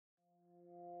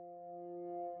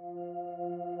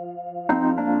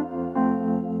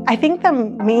I think the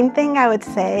main thing I would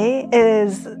say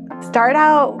is start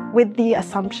out with the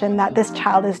assumption that this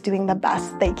child is doing the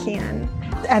best they can.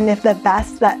 And if the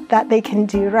best that they can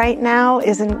do right now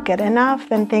isn't good enough,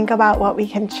 then think about what we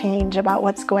can change about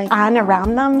what's going on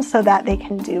around them so that they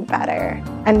can do better.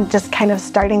 And just kind of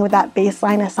starting with that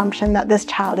baseline assumption that this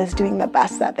child is doing the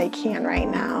best that they can right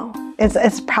now.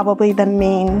 It's probably the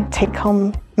main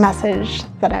take-home message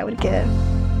that I would give.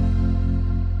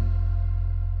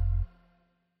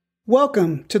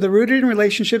 Welcome to the Rooted in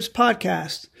Relationships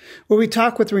podcast, where we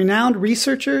talk with renowned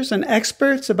researchers and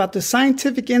experts about the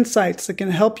scientific insights that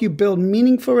can help you build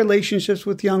meaningful relationships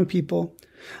with young people.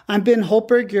 I'm Ben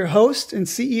Holtberg, your host and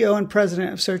CEO and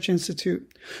president of Search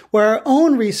Institute, where our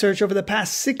own research over the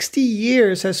past 60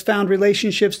 years has found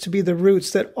relationships to be the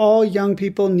roots that all young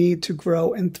people need to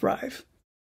grow and thrive.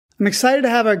 I'm excited to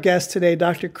have our guest today,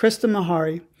 Dr. Krista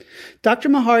Mahari. Dr.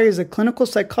 Mahari is a clinical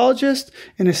psychologist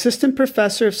and assistant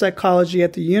professor of psychology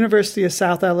at the University of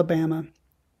South Alabama.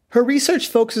 Her research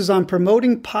focuses on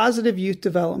promoting positive youth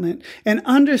development and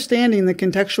understanding the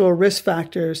contextual risk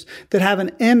factors that have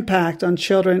an impact on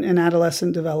children and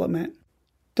adolescent development.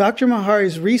 Dr.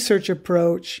 Mahari's research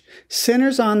approach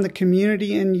centers on the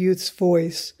community and youth's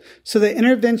voice so that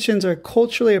interventions are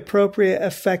culturally appropriate,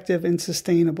 effective, and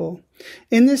sustainable.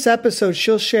 In this episode,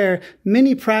 she'll share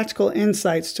many practical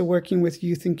insights to working with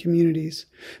youth and communities.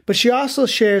 But she also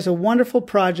shares a wonderful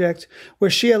project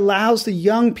where she allows the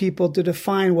young people to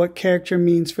define what character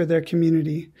means for their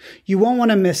community. You won't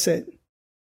want to miss it.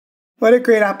 What a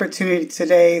great opportunity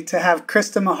today to have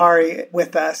Krista Mahari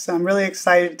with us. I'm really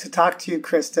excited to talk to you,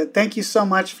 Krista. Thank you so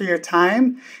much for your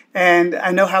time. And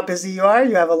I know how busy you are.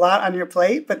 You have a lot on your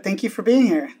plate, but thank you for being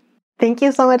here. Thank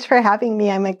you so much for having me.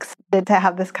 I'm excited to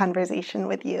have this conversation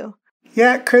with you.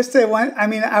 Yeah, Krista,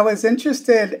 I was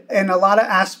interested in a lot of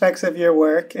aspects of your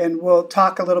work, and we'll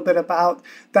talk a little bit about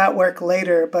that work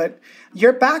later. But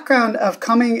your background of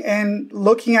coming in,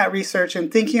 looking at research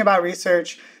and thinking about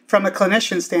research from a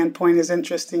clinician standpoint is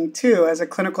interesting too, as a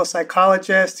clinical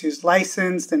psychologist who's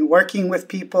licensed and working with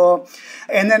people.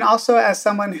 And then also as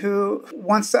someone who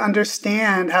wants to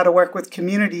understand how to work with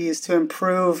communities to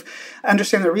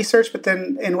understand the research, but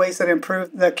then in ways that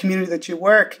improve the community that you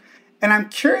work. And I'm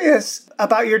curious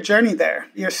about your journey there,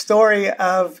 your story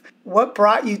of what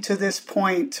brought you to this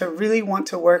point to really want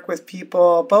to work with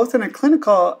people, both in a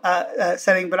clinical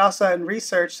setting, but also in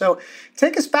research. So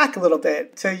take us back a little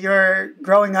bit to your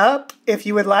growing up, if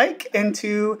you would like, and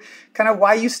to kind of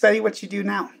why you study what you do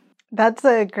now. That's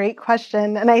a great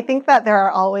question. And I think that there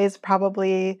are always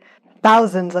probably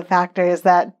thousands of factors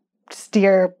that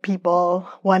steer people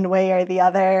one way or the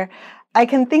other. I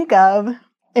can think of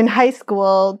in high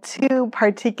school, two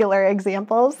particular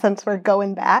examples since we're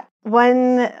going back.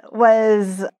 One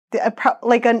was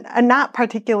a not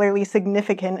particularly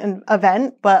significant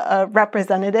event, but a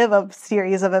representative of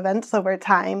series of events over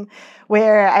time,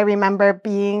 where I remember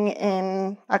being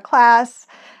in a class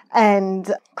and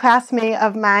a classmate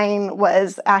of mine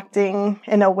was acting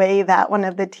in a way that one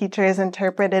of the teachers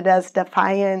interpreted as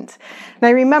defiant. And I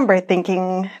remember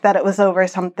thinking that it was over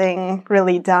something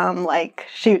really dumb, like,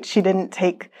 shoot, she didn't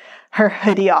take her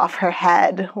hoodie off her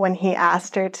head when he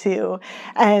asked her to.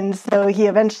 And so he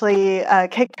eventually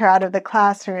kicked her out of the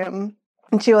classroom.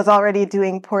 And she was already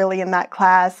doing poorly in that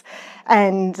class.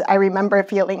 And I remember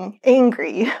feeling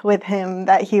angry with him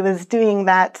that he was doing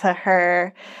that to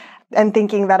her, and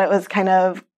thinking that it was kind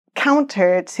of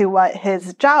counter to what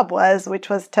his job was, which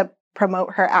was to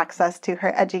promote her access to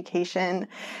her education.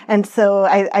 And so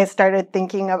I started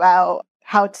thinking about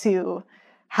how to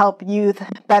help youth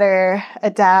better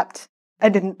adapt. I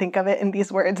didn't think of it in these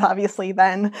words, obviously,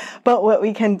 then, but what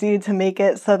we can do to make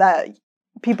it so that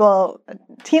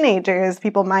teenagers,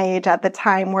 people my age at the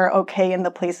time, were okay in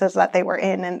the places that they were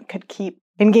in and could keep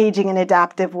engaging in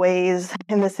adaptive ways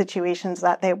in the situations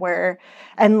that they were,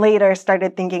 and later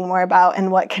started thinking more about,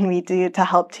 and what can we do to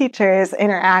help teachers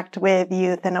interact with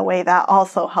youth in a way that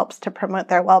also helps to promote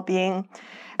their well-being.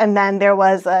 And then there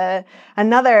was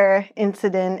another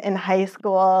incident in high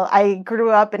school. I grew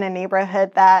up in a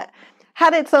neighborhood that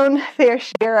had its own fair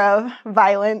share of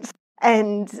violence,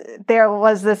 and there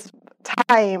was this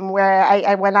time where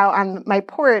I went out on my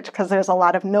porch because there's a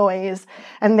lot of noise,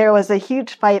 and there was a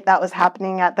huge fight that was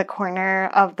happening at the corner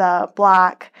of the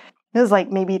block. It was like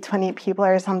maybe 20 people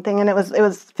or something, and it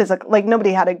was physical. Like,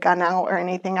 nobody had a gun out or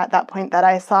anything at that point that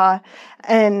I saw,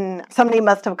 and somebody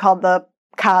must have called the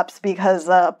cops because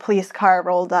a police car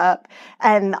rolled up,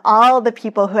 and all the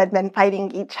people who had been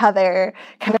fighting each other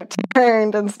kind of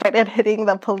turned and started hitting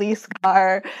the police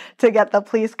car to get the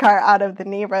police car out of the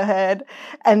neighborhood,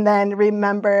 and then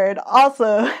remembered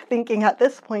also thinking at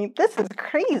this point, this is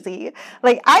crazy.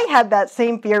 Like, I had that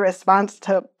same fear response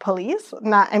to police.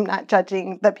 I'm not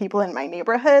judging the people in my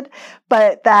neighborhood,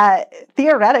 but that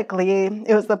theoretically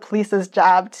it was the police's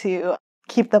job to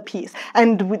keep the peace.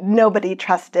 And nobody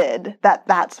trusted that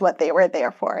that's what they were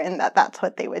there for and that that's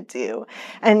what they would do.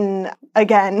 And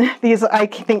again, these, I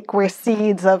think, were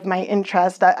seeds of my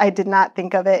interest. I did not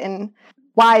think of it in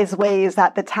wise ways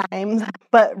at the time,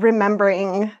 but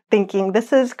remembering thinking,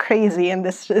 this is crazy and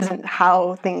this isn't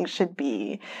how things should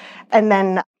be. And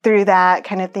then through that,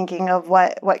 kind of thinking of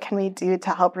what can we do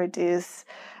to help reduce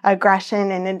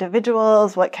aggression in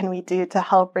individuals? What can we do to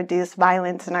help reduce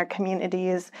violence in our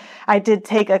communities? I did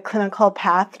take a clinical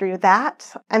path through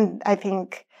that. And I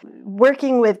think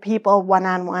working with people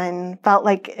one-on-one felt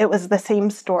like it was the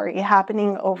same story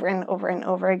happening over and over and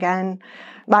over again.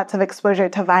 Lots of exposure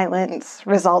to violence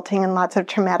resulting in lots of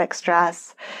traumatic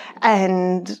stress,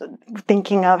 and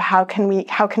thinking of how can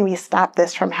we stop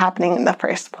this from happening in the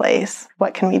first place?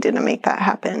 What can we do to make that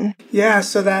happen? Yeah,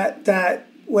 so that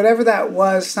whatever that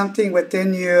was, something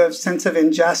within you, a sense of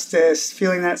injustice,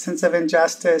 feeling that sense of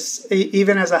injustice,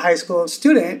 even as a high school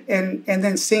student, and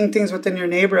then seeing things within your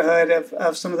neighborhood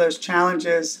of some of those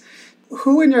challenges.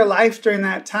 Who in your life during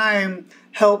that time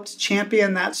helped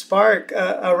champion that spark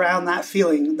around that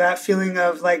feeling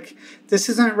of like, this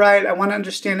isn't right, I want to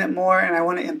understand it more, and I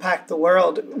want to impact the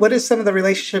world? What is some of the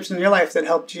relationships in your life that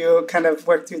helped you kind of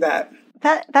work through that?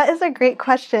 That is a great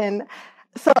question.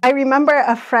 So I remember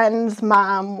a friend's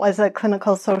mom was a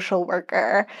clinical social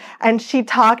worker, and she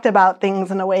talked about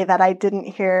things in a way that I didn't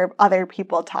hear other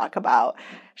people talk about.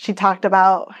 She talked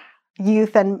about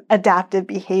youth and adaptive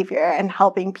behavior and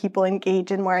helping people engage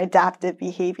in more adaptive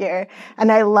behavior.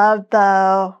 And I loved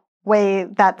the way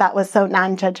that was so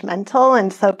non-judgmental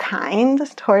and so kind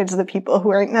towards the people who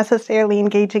weren't necessarily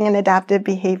engaging in adaptive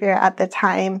behavior at the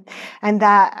time. And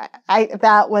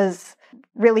that was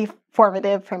really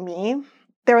formative for me.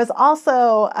 There was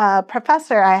also a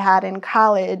professor I had in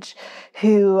college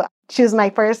she was my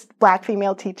first Black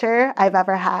female teacher I've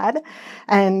ever had,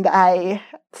 and I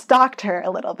stalked her a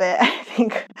little bit. I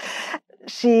think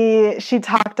she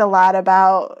talked a lot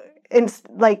about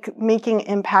making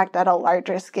impact at a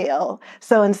larger scale.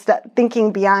 So instead,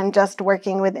 thinking beyond just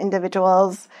working with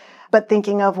individuals, but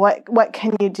thinking of what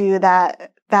can you do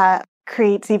that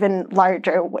creates even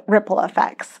larger ripple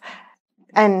effects.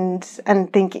 And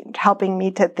helping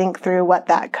me to think through what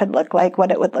that could look like,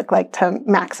 what it would look like to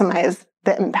maximize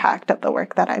the impact of the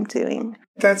work that I'm doing.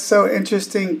 That's so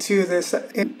interesting too.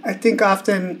 I think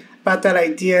often about that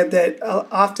idea that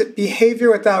often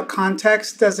behavior without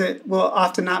context will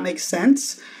often not make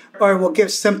sense, or will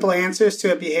give simple answers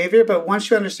to a behavior. But once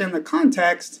you understand the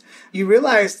context, you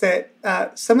realize that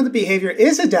some of the behavior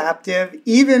is adaptive,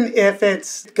 even if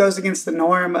it goes against the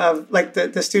norm of like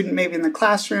the student maybe in the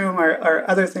classroom or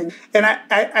other things. And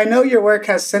I know your work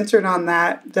has centered on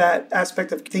that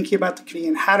aspect of thinking about the community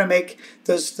and how to make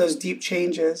those deep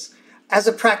changes. As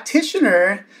a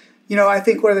practitioner, I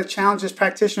think one of the challenges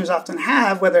practitioners often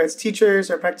have, whether it's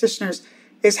teachers or practitioners,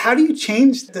 is how do you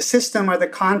change the system or the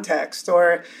context?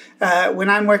 Or when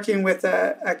I'm working with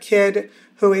a kid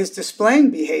who is displaying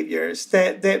behaviors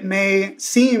that may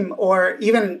seem, or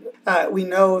even we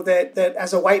know that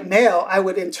as a white male, I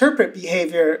would interpret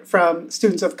behavior from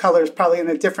students of color probably in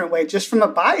a different way, just from a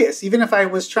bias, even if I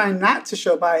was trying not to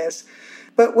show bias.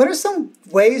 But what are some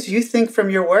ways you think from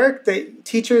your work that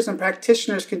teachers and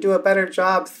practitioners can do a better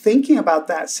job thinking about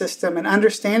that system and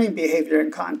understanding behavior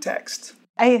in context?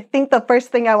 I think the first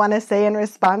thing I want to say in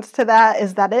response to that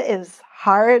is that it is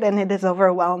hard and it is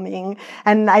overwhelming.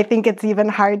 And I think it's even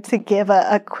hard to give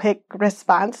a quick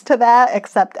response to that,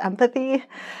 except empathy.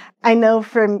 I know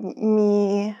for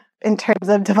me, in terms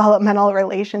of developmental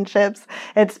relationships,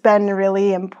 it's been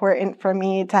really important for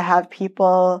me to have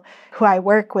people who I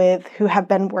work with who have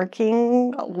been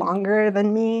working longer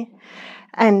than me.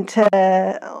 And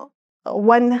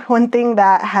one thing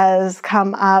that has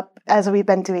come up as we've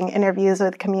been doing interviews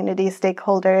with community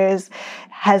stakeholders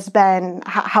has been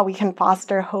how we can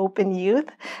foster hope in youth.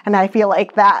 And I feel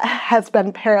like that has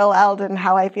been paralleled in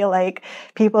how I feel like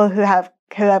people who have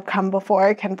come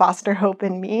before can foster hope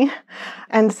in me.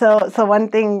 And so one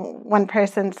thing one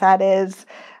person said is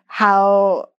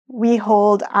how we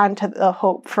hold on to the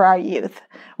hope for our youth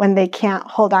when they can't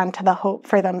hold on to the hope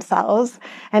for themselves.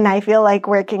 And I feel like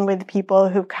working with people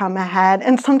who come ahead,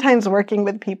 and sometimes working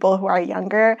with people who are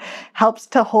younger, helps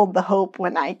to hold the hope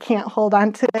when I can't hold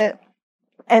on to it.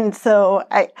 And so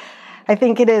I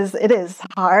think it is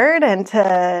hard, and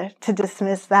to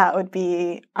dismiss that would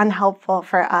be unhelpful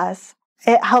for us.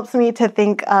 It helps me to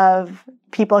think of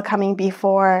people coming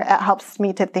before. It helps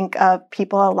me to think of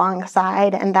people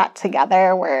alongside, and that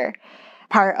together we're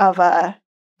part of a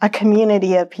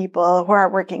community of people who are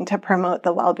working to promote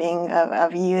the well-being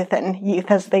of youth and youth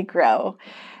as they grow.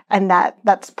 And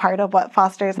that's part of what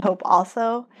fosters hope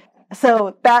also.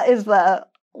 So that is the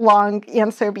long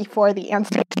answer before the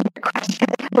answer to your question,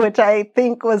 which I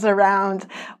think was around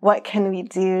what can we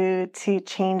do to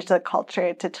change the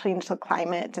culture, to change the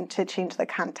climate, and to change the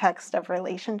context of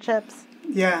relationships.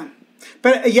 Yeah.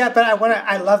 But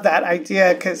I love that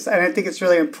idea, and I think it's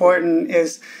really important,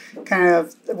 is kind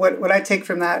of what I take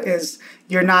from that is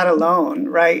you're not alone,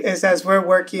 right? Is as we're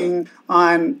working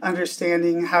on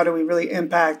understanding how do we really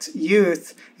impact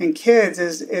youth and kids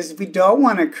is we don't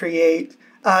want to create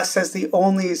us as the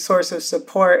only source of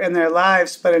support in their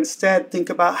lives, but instead think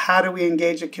about how do we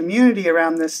engage a community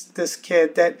around this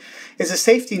kid that is a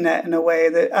safety net in a way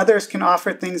that others can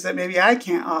offer things that maybe I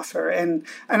can't offer. And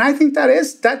I think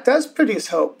that does produce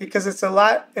hope, because it's a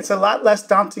lot less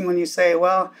daunting when you say,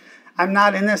 well, I'm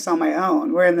not in this on my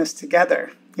own. We're in this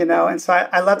together, And so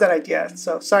I love that idea.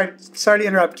 So sorry to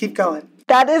interrupt. Keep going.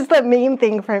 That is the main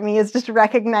thing for me, is just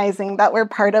recognizing that we're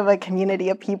part of a community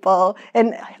of people,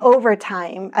 and over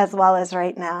time as well as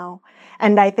right now.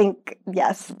 And I think,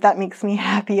 yes, that makes me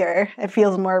happier. It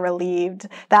feels more relieved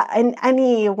that in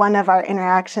any one of our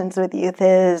interactions with youth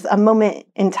is a moment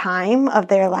in time of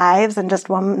their lives, and just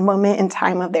one moment in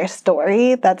time of their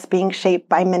story that's being shaped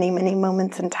by many, many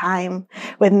moments in time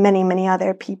with many, many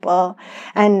other people.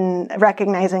 And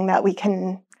recognizing that we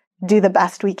can do the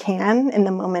best we can in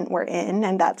the moment we're in,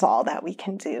 and that's all that we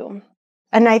can do.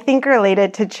 And I think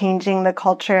related to changing the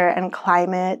culture and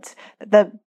climate,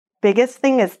 the biggest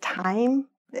thing is time,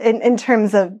 in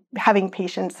terms of having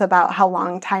patience about how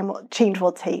long change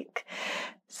will take.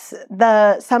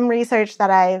 Some research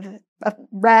that I've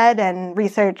read and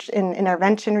research in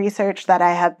intervention research that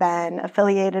I have been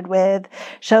affiliated with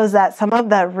shows that some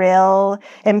of the real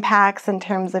impacts in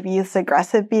terms of youth's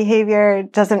aggressive behavior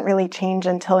doesn't really change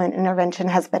until an intervention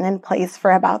has been in place for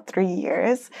about 3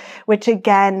 years, which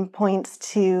again points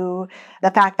to the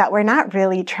fact that we're not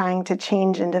really trying to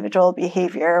change individual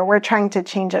behavior. We're trying to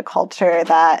change a culture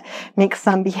that makes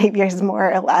some behaviors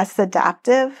more or less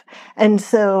adaptive. And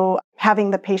so having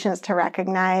the patience to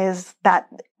recognize that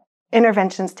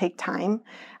interventions take time.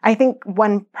 I think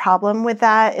one problem with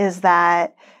that is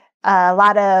that a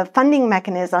lot of funding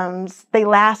mechanisms, they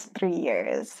last 3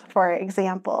 years, for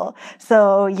example.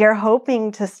 So you're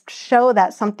hoping to show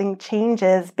that something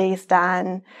changes based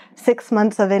on 6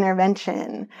 months of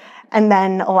intervention. And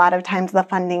then a lot of times the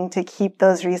funding to keep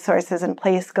those resources in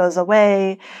place goes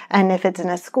away. And if it's in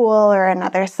a school or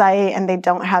another site and they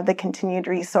don't have the continued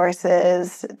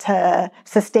resources to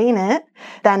sustain it,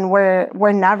 then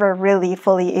we're never really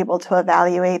fully able to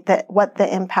evaluate what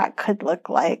the impact could look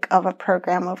like of a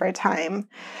program over time.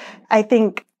 I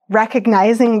think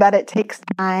recognizing that it takes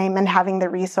time and having the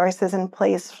resources in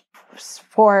place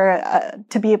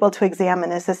to be able to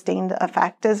examine a sustained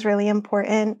effect is really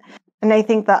important. And I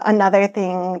think that another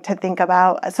thing to think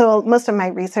about, so most of my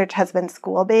research has been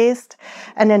school-based,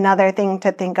 and another thing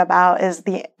to think about is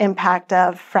the impact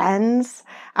of friends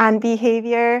on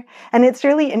behavior. And it's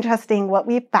really interesting. What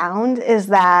we found is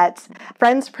that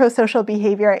friends pro-social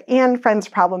behavior and friends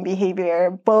problem behavior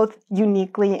both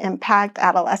uniquely impact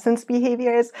adolescents'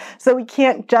 behaviors. So we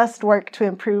can't just work to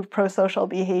improve pro-social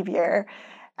behavior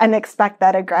and expect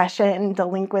that aggression,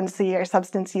 delinquency, or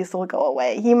substance use will go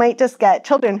away. You might just get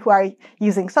children who are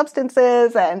using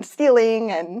substances and stealing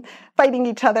and fighting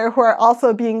each other who are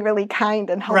also being really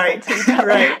kind and helpful to each other.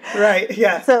 Right,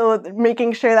 yeah. So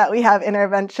making sure that we have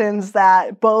interventions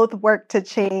that both work to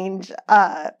change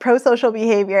pro-social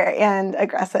behavior and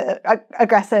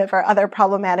aggressive or other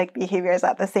problematic behaviors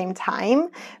at the same time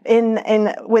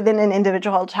within an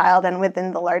individual child and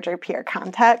within the larger peer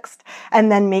context,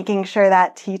 and then making sure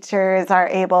that teachers are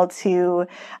able to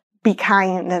be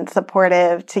kind and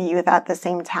supportive to youth at the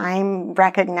same time,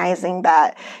 recognizing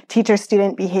that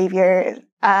teacher-student behavior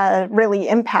really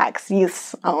impacts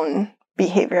youth's own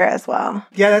behavior as well.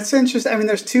 Yeah, that's interesting. I mean,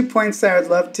 there's 2 points there I'd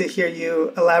love to hear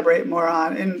you elaborate more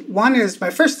on. And one is,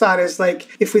 my first thought is, like,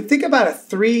 if we think about a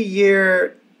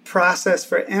 3-year process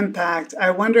for impact, I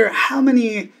wonder how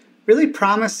many really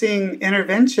promising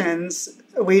interventions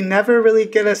we never really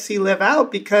get to see live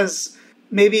out because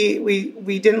maybe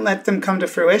we didn't let them come to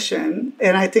fruition.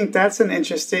 And I think that's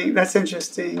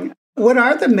interesting. What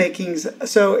are the makings?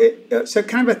 So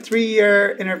kind of a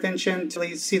 3-year intervention to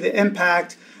really see the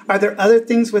impact. Are there other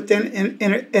things within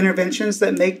interventions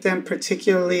that make them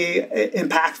particularly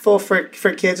impactful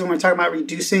for kids when we're talking about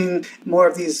reducing more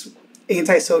of these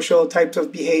antisocial types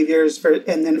of behaviors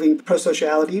and then doing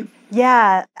prosociality?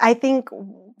 Yeah, I think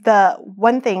the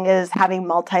one thing is having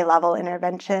multi-level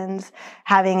interventions,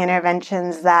 having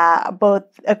interventions that both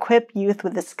equip youth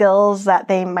with the skills that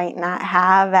they might not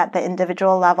have at the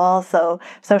individual level. So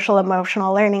social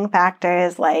emotional learning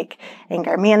factors like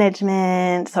anger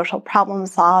management, social problem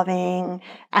solving,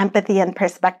 empathy and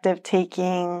perspective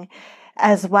taking,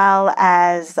 as well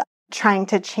as trying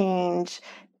to change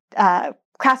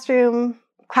classroom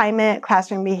climate,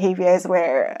 classroom behaviors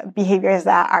where behaviors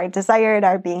that are desired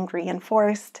are being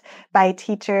reinforced by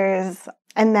teachers,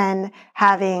 and then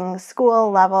having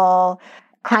school level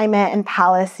climate and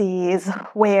policies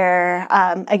where,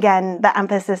 again, the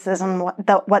emphasis is on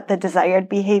what the desired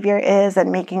behavior is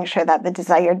and making sure that the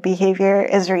desired behavior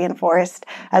is reinforced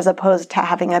as opposed to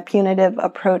having a punitive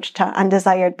approach to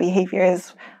undesired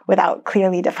behaviors without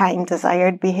clearly defined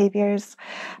desired behaviors.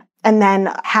 And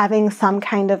then having some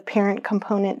kind of parent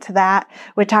component to that,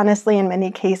 which honestly in many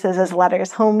cases is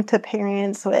letters home to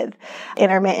parents with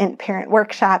intermittent parent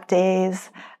workshop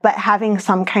days. But having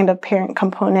some kind of parent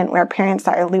component where parents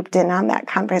are looped in on that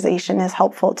conversation is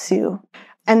helpful too.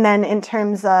 And then in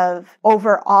terms of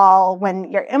overall,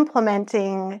 when you're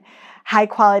implementing, high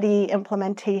quality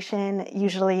implementation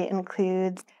usually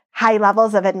includes high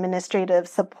levels of administrative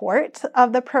support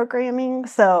of the programming.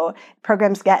 So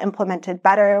programs get implemented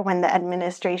better when the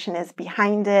administration is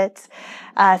behind it.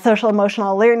 Social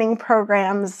emotional learning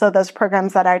programs, so those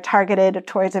programs that are targeted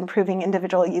towards improving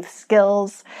individual youth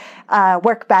skills,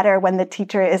 work better when the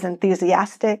teacher is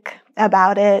enthusiastic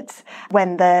about it,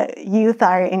 when the youth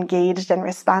are engaged and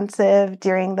responsive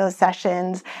during those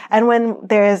sessions, and when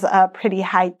there's a pretty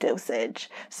high dosage.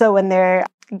 So when they're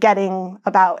getting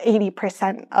about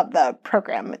 80% of the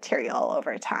program material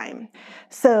over time.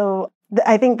 So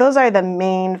I think those are the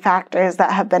main factors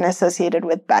that have been associated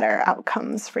with better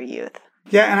outcomes for youth.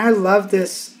 Yeah, and I love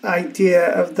this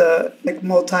idea of the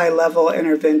multi-level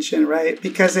intervention, right?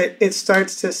 Because it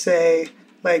starts to say,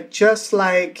 just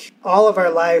like all of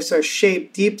our lives are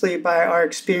shaped deeply by our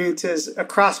experiences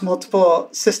across multiple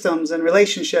systems and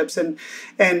relationships, and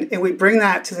we bring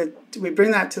that to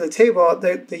the table.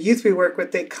 The youth we work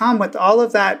with, they come with all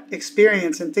of that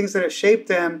experience and things that have shaped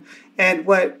them. And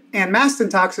what Ann Maston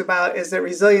talks about is that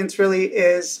resilience really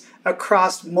is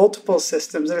across multiple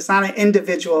systems, and it's not an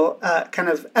individual kind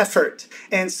of effort.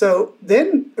 And so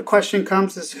then the question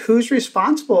comes is who's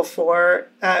responsible for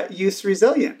youth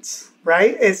resilience?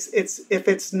 Right? It's if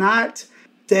it's not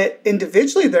that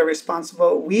individually they're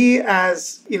responsible, we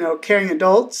as caring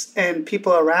adults and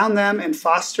people around them and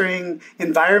fostering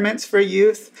environments for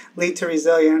youth lead to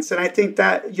resilience. And I think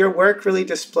that your work really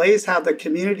displays how the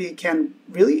community can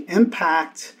really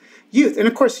impact youth. And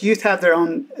of course, youth have their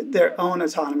own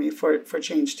autonomy for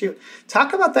change too.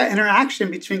 Talk about that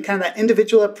interaction between kind of that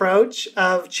individual approach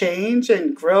of change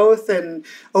and growth and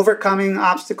overcoming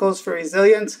obstacles for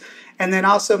resilience, and then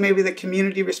also maybe the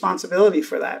community responsibility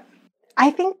for that. I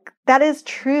think that is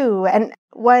true. And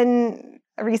one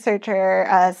researcher,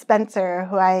 Spencer,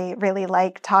 who I really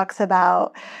like, talks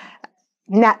about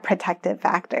net protective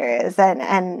factors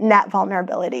and net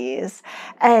vulnerabilities.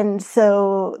 And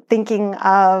so thinking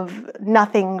of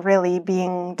nothing really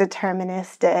being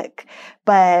deterministic,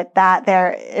 but that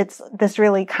it's this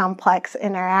really complex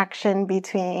interaction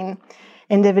between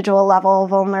individual level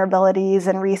vulnerabilities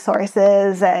and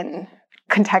resources and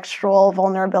contextual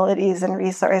vulnerabilities and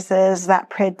resources that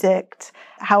predict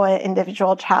how an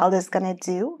individual child is going to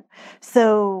do.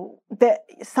 So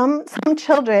some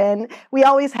children, we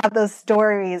always have those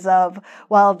stories of,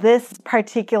 well, this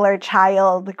particular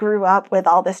child grew up with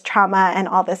all this trauma and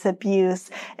all this abuse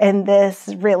in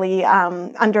this really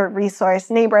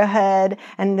under-resourced neighborhood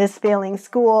and this failing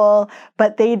school,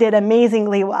 but they did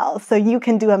amazingly well. So you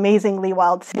can do amazingly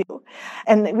well too.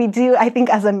 And we do, I think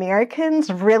as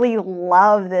Americans, really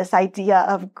love this idea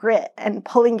of grit and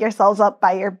pulling yourselves up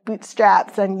by your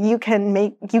bootstraps, and you can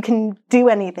do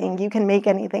anything. You can make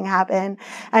anything happen.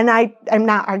 And I'm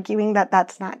not arguing that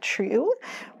that's not true,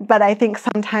 but I think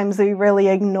sometimes we really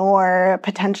ignore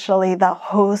potentially the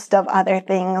host of other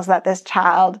things that this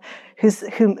child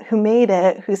who made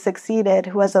it, who succeeded,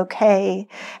 who was okay,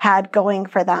 had going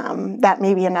for them that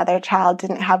maybe another child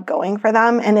didn't have going for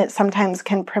them. And it sometimes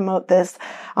can promote this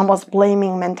almost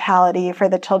blaming mentality for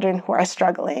the children who are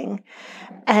struggling.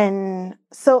 And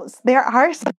so there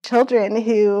are some children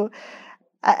who,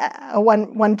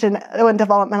 one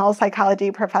developmental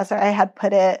psychology professor I had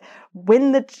put it,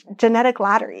 win the genetic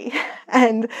lottery.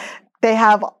 And they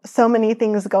have so many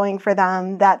things going for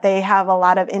them that they have a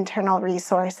lot of internal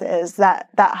resources that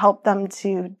help them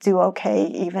to do okay,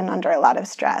 even under a lot of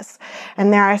stress.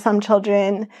 And there are some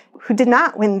children who did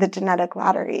not win the genetic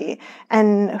lottery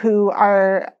and who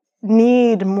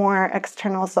need more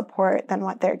external support than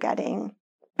what they're getting.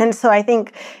 And so I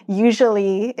think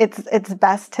usually it's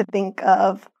best to think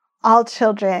of all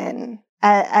children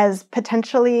as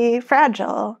potentially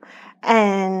fragile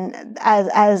and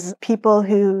as people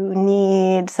who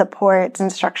need supports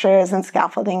and structures and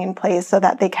scaffolding in place so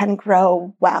that they can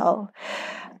grow well.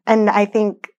 And I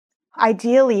think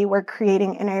ideally we're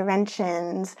creating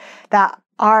interventions that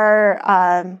are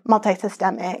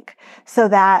multisystemic so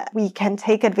that we can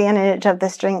take advantage of the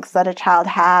strengths that a child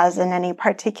has in any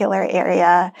particular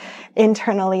area,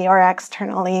 internally or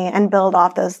externally, and build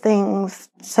off those things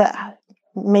to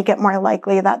make it more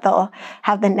likely that they'll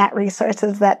have the net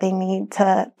resources that they need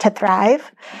to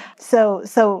thrive.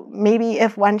 So maybe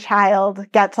if one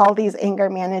child gets all these anger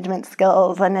management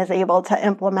skills and is able to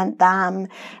implement them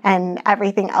and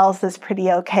everything else is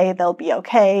pretty okay, they'll be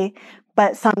okay.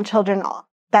 But some children,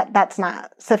 that's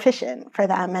not sufficient for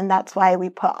them. And that's why we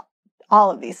put all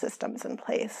of these systems in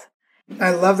place.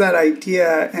 I love that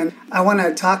idea. And I want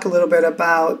to talk a little bit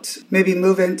about, maybe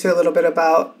move into a little bit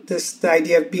about the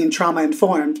idea of being trauma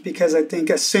informed, because I think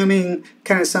assuming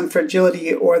kind of some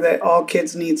fragility or that all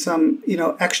kids need some,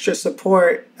 extra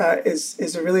support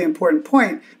is a really important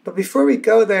point. But before we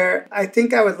go there, I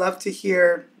think I would love to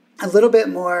hear a little bit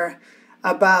more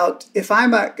about if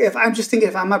I'm a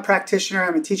practitioner,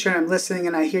 I'm a teacher, and I'm listening,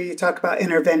 and I hear you talk about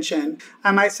intervention,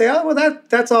 I might say, oh, well,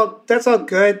 that's all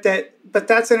good, but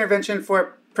that's intervention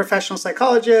for professional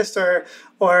psychologists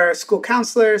or school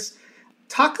counselors.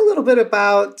 Talk a little bit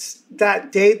about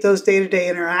those day-to-day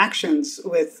interactions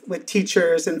with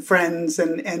teachers and friends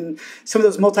and some of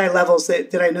those multi-levels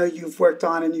that I know you've worked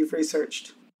on and you've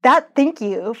researched. Thank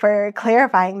you for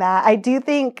clarifying that. I do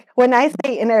think when I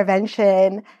say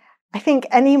intervention, I think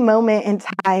any moment in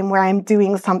time where I'm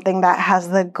doing something that has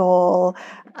the goal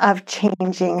of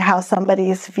changing how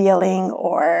somebody's feeling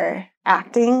or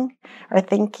acting or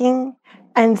thinking.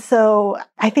 And so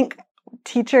I think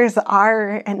teachers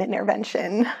are an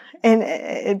intervention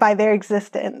by their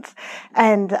existence.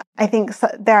 And I think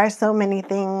there are so many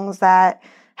things that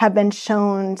have been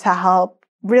shown to help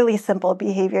really simple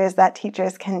behaviors that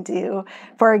teachers can do.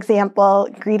 For example,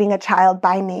 greeting a child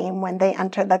by name when they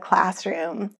enter the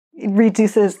classroom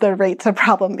reduces the rates of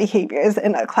problem behaviors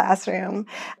in a classroom.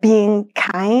 Being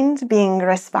kind, being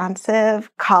responsive,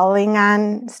 calling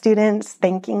on students,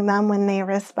 thanking them when they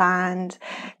respond,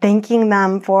 thanking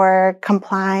them for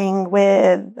complying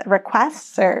with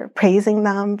requests or praising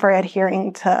them for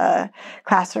adhering to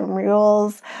classroom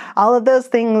rules. All of those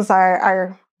things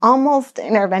are almost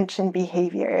intervention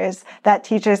behaviors that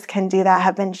teachers can do that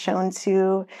have been shown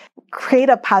to create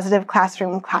a positive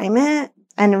classroom climate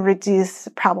and reduce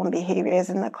problem behaviors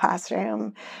in the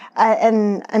classroom.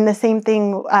 And the same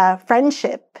thing,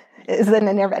 friendship is an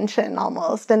intervention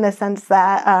almost, in the sense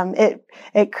that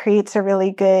it creates a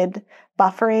really good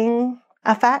buffering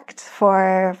effect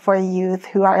for youth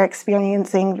who are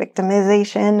experiencing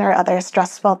victimization or other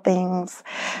stressful things.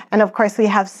 And of course, we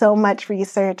have so much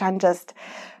research on just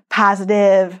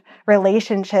positive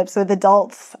relationships with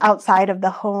adults outside of the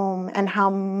home and how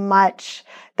much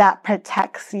that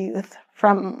protects youth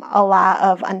from a lot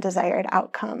of undesired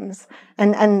outcomes.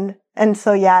 And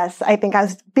so, yes, I think I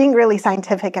was being really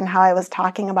scientific in how I was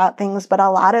talking about things, but a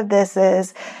lot of this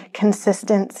is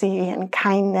consistency and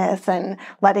kindness and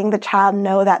letting the child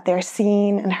know that they're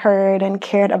seen and heard and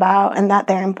cared about and that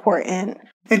they're important.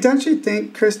 And don't you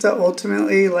think, Krista,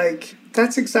 ultimately,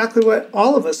 that's exactly what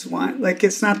all of us want.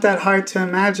 It's not that hard to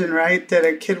imagine, right? That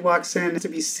a kid walks in to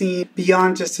be seen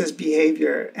beyond just his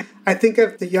behavior. I think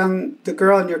of the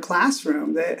girl in your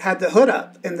classroom that had the hood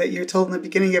up and that you told in the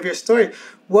beginning of your story.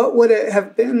 What would it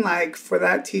have been like for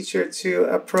that teacher to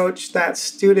approach that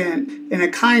student in a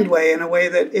kind way, in a way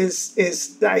that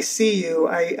is I see you,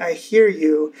 I hear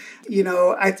you.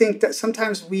 I think that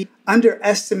sometimes we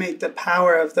underestimate the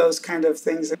power of those kind of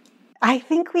things. I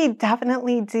think we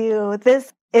definitely do.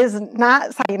 This is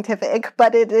not scientific,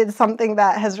 but it is something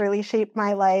that has really shaped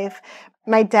my life.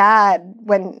 My dad,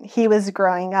 when he was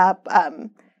growing up,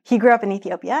 he grew up in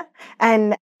Ethiopia,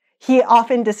 and he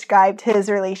often described his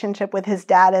relationship with his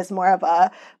dad as more of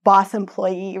a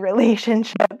boss-employee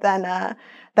relationship than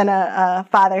a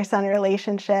father-son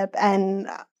relationship. And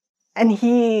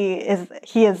he is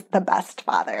the best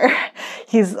father.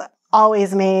 He's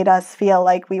always made us feel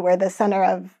like we were the center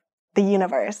of the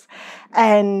universe.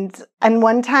 And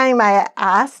one time I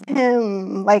asked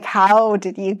him, like, how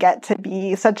did you get to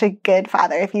be such a good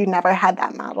father if you never had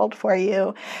that modeled for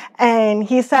you? And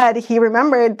he said he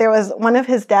remembered there was one of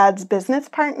his dad's business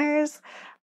partners,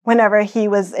 whenever he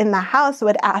was in the house,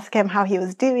 would ask him how he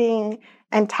was doing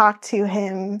and talk to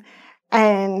him.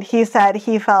 And he said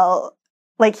he felt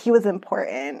like he was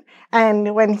important.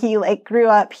 And when he grew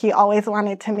up, he always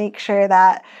wanted to make sure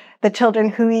that the children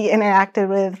who he interacted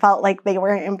with felt like they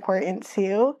were important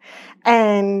too.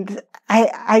 And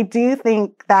I do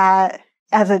think that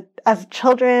as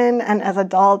children and as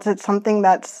adults, it's something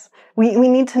that's, we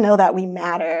need to know that we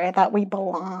matter, that we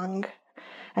belong,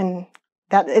 and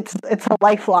that it's a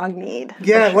lifelong need.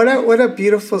 Yeah, what a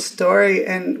beautiful story,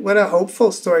 and what a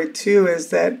hopeful story too, is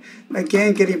that,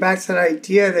 again, getting back to that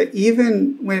idea that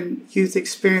even when youth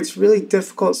experience really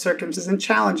difficult circumstances and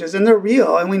challenges, and they're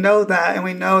real, and we know that,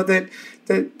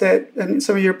 and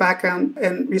some of your background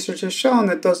and research has shown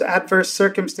that those adverse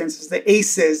circumstances, the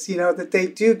ACEs, that they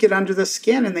do get under the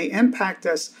skin and they impact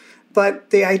us. But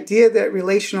the idea that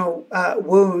relational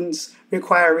wounds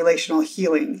require relational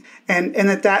healing, and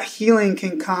that healing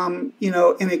can come, in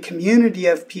a community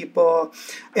of people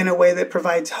in a way that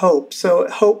provides hope. So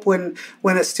hope when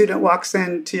a student walks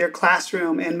into your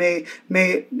classroom and may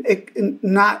be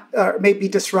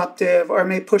disruptive or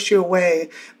may push you away,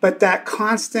 but that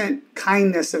constant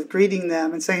kindness of greeting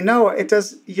them and saying, no, it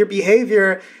does, your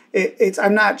behavior,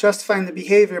 I'm not justifying the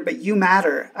behavior, but you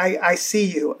matter. I see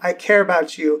you. I care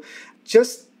about you.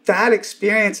 Just that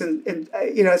experience, and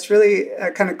it's really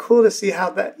kind of cool to see how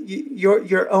that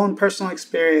your own personal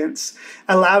experience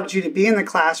allowed you to be in the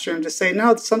classroom to say,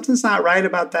 no, something's not right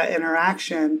about that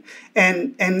interaction,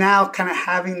 and now kind of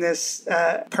having this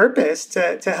purpose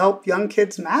to help young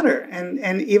kids matter,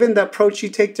 and even the approach you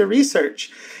take to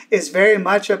research is very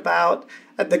much about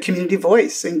the community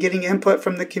voice and getting input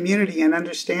from the community and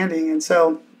understanding. And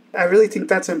so I really think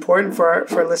that's important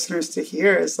for listeners to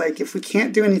hear, is like, if we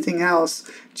can't do anything else,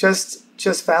 just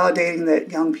validating that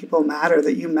young people matter,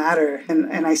 that you matter,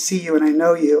 and I see you and I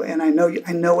know you, and I know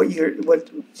what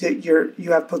you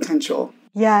have potential.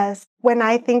 Yes. When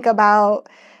I think about,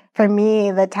 for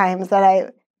me, the times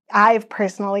that I've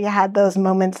personally had those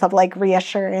moments of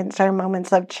reassurance or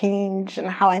moments of change and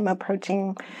how I'm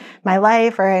approaching my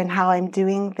life or in how I'm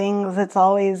doing things, it's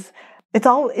always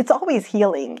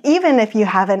healing. Even if you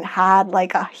haven't had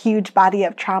a huge body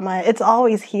of trauma, it's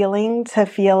always healing to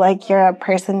feel like you're a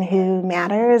person who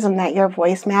matters and that your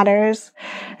voice matters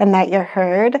and that you're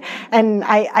heard. And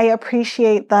I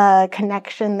appreciate the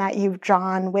connection that you've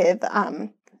drawn with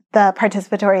the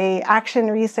participatory action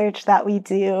research that we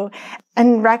do,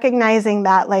 and recognizing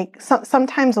that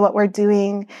sometimes what we're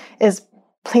doing is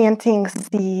planting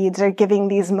seeds or giving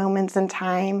these moments in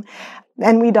time.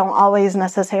 And we don't always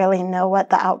necessarily know what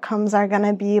the outcomes are going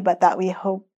to be, but that we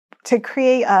hope to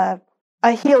create a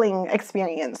healing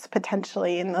experience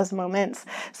potentially in those moments.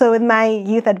 So with my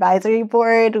youth advisory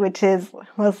board, which is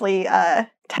mostly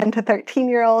 10 to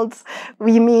 13-year-olds,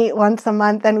 we meet once a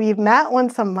month, and we've met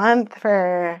once a month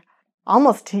for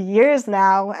almost 2 years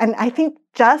now. And I think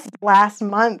just last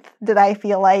month did I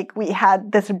feel like we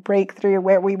had this breakthrough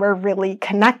where we were really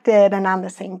connected and on the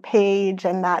same page,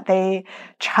 and that they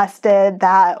trusted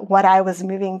that what I was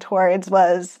moving towards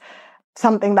was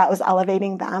something that was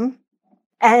elevating them.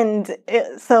 And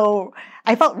so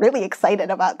I felt really excited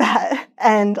about that.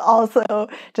 And also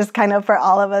just kind of for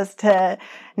all of us to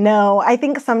know, I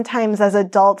think sometimes as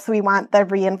adults, we want the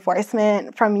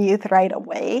reinforcement from youth right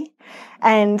away.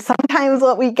 And sometimes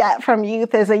what we get from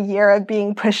youth is a year of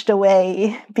being pushed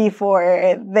away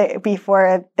before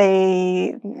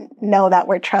they know that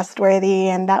we're trustworthy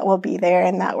and that we'll be there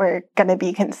and that we're going to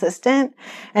be consistent.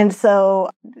 And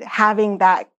so having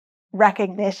that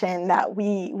recognition that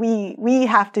we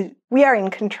are in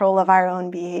control of our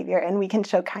own behavior and we can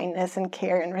show kindness and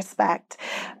care and respect,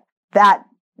 that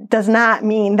does not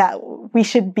mean that we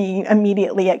should be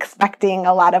immediately expecting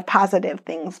a lot of positive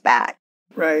things back.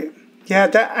 Right. Yeah.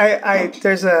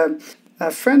 There's a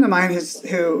friend of mine he's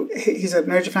a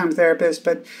marriage and family therapist,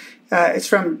 but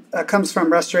comes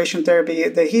from restoration therapy,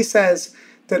 that he says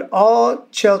that all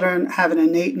children have an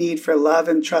innate need for love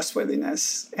and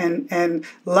trustworthiness. And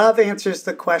love answers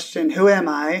the question, who am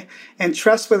I? And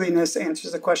trustworthiness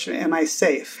answers the question, am I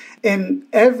safe? And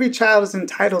every child is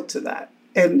entitled to that.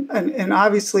 And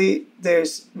obviously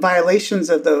there's violations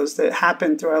of those that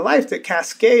happen through our life that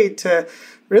cascade to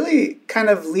really kind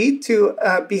of lead to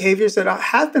behaviors that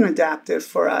have been adaptive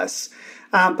for us.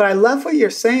 But I love what you're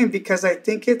saying, because I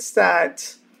think it's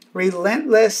that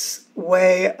relentless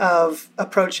way of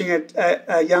approaching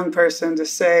a young person to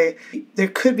say there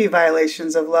could be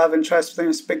violations of love and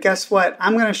trustworthiness, but guess what?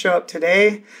 I'm going to show up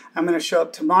today. I'm going to show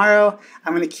up tomorrow.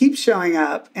 I'm going to keep showing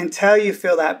up until you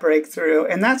feel that breakthrough.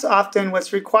 And that's often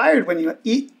what's required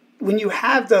when you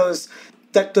have those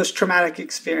traumatic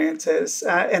experiences.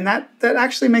 And that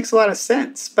actually makes a lot of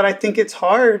sense. But I think it's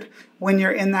hard when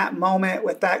you're in that moment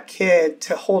with that kid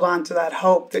to hold on to that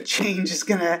hope that change is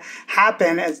going to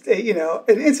happen. As you know,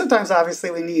 and sometimes obviously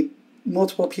we need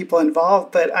multiple people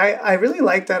involved, but I really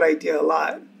like that idea a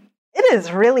lot. It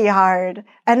is really hard.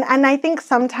 And I think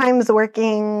sometimes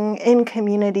working in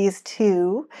communities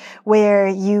too,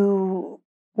 where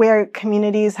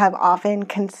communities have often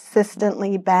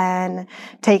consistently been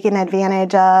taken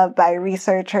advantage of by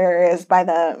researchers, by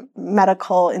the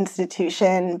medical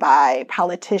institution, by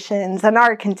politicians, and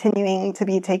are continuing to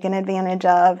be taken advantage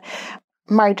of,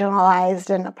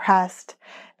 marginalized and oppressed,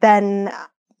 then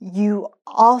you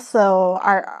also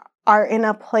are in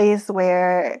a place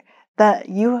where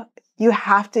you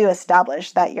have to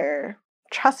establish that you're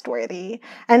trustworthy,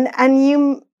 and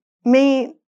you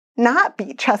may not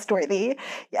be trustworthy.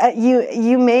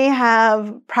 You may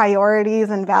have priorities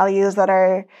and values that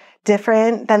are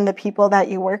different than the people that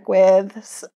you work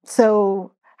with.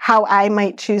 So how I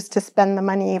might choose to spend the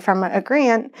money from a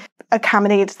grant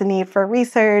accommodates the need for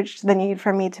research, the need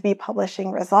for me to be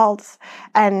publishing results,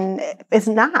 and is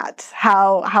not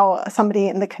how somebody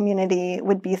in the community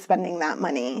would be spending that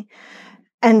money.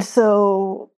 And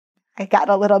so I got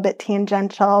a little bit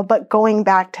tangential, but going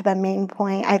back to the main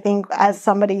point, I think as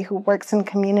somebody who works in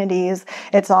communities,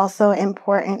 it's also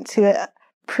important to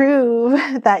prove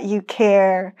that you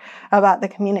care about the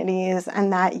communities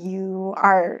and that you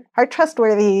are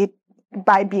trustworthy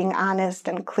by being honest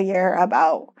and clear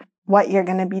about what you're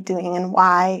going to be doing and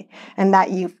why, and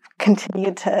that you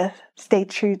continue to stay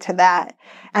true to that,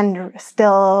 and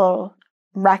still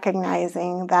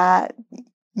recognizing that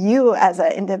you as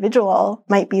an individual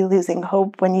might be losing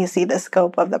hope when you see the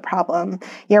scope of the problem.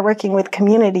 You're working with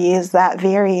communities that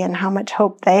vary in how much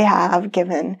hope they have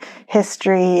given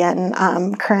history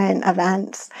and current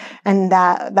events. And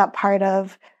that part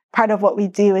of what we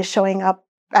do is showing up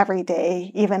every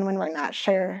day, even when we're not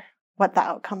sure what the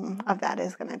outcome of that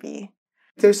is going to be.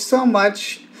 There's so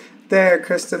much there,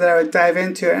 Krista, that I would dive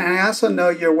into. And I also know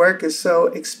your work is so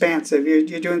expansive.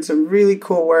 You're doing some really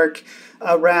cool work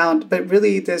around, but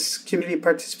really this community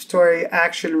participatory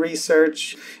action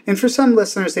research. And for some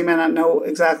listeners, they may not know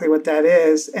exactly what that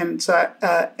is. And so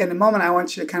in a moment, I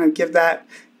want you to kind of give that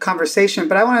conversation.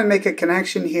 But I want to make a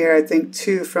connection here, I think,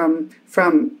 too, from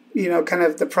kind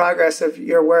of the progress of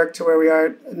your work to where we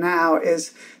are now,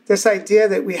 is this idea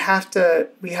that we have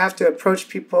to approach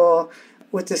people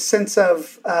with this sense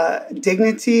of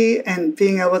dignity and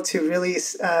being able to really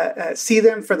see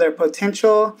them for their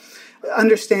potential,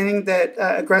 understanding that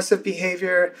aggressive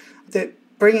behavior, that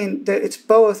it's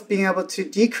both being able to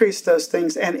decrease those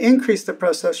things and increase the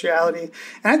prosociality.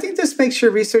 And I think this makes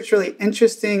your research really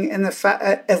interesting in the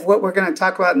fact of what we're going to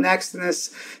talk about next in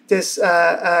this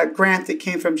grant that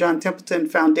came from John Templeton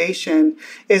Foundation,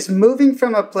 is moving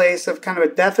from a place of kind of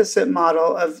a deficit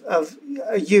model of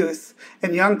youth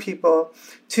and young people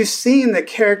to seeing the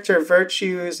character,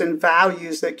 virtues, and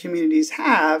values that communities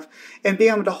have and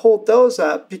being able to hold those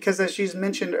up. Because as you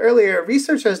mentioned earlier,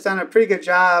 research has done a pretty good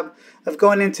job of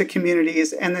going into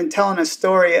communities and then telling a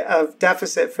story of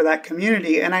deficit for that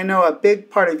community. And I know a big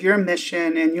part of your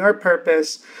mission and your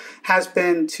purpose has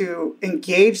been to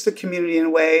engage the community in a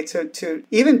way to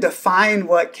even define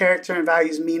what character and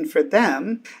values mean for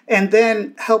them, and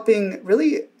then helping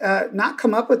really not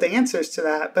come up with the answers to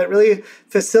that, but really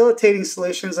facilitating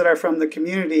solutions that are from the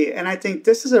community. And I think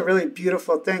this is a really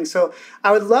beautiful thing. So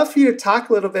I would love for you to talk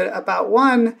a little bit about,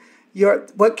 one,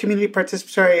 what community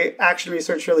participatory action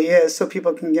research really is, so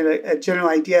people can get a general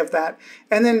idea of that,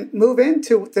 and then move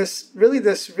into this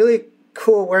really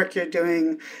cool work you're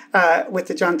doing with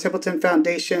the John Templeton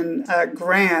Foundation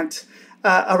grant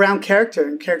around character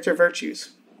and character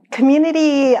virtues.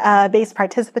 Community-based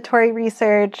participatory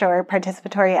research or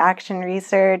participatory action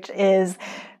research is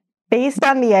based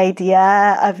on the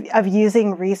idea of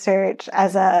using research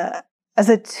as a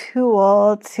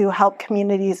tool to help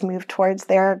communities move towards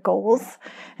their goals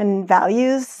and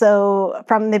values. So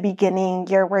from the beginning,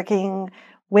 you're working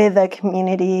with a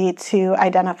community to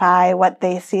identify what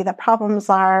they see the problems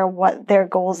are, what their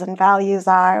goals and values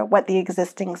are, what the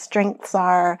existing strengths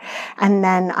are, and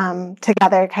then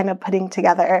together kind of putting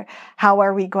together how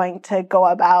are we going to go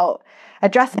about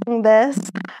addressing this,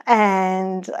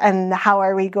 and how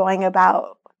are we going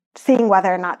about seeing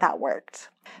whether or not that worked.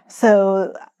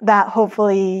 So that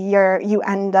hopefully you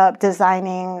end up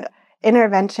designing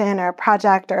intervention or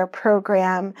project or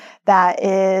program that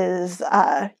is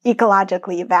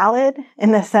ecologically valid,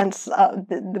 in the sense of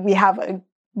we have a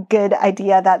good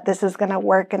idea that this is going to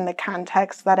work in the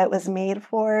context that it was made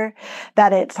for,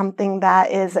 that it's something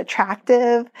that is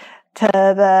attractive to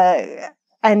the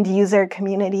end user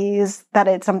communities, that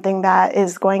it's something that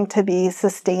is going to be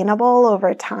sustainable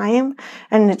over time,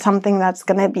 and it's something that's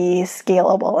going to be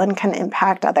scalable and can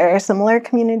impact other similar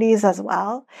communities as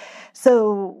well.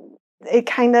 So it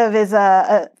kind of is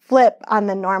a flip on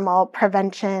the normal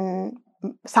prevention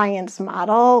science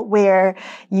model, where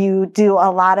you do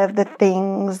a lot of the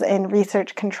things in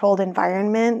research controlled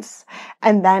environments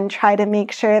and then try to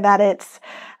make sure that it's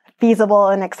feasible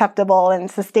and acceptable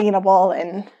and sustainable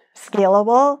and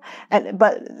scalable,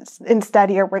 but instead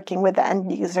you're working with the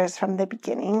end users from the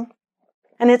beginning.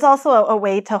 And it's also a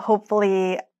way to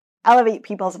hopefully elevate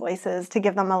people's voices, to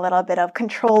give them a little bit of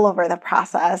control over the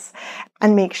process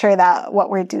and make sure that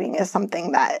what we're doing is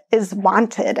something that is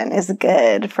wanted and is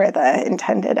good for the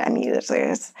intended end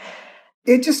users.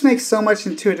 It just makes so much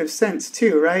intuitive sense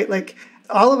too, right? Like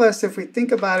all of us, if we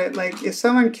think about it, like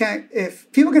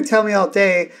if people could tell me all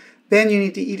day, Ben, you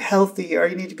need to eat healthy or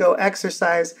you need to go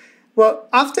exercise. Well,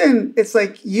 often it's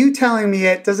like you telling me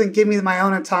it doesn't give me my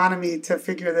own autonomy to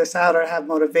figure this out or have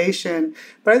motivation.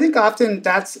 But I think often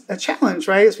that's a challenge,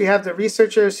 right? Is we have the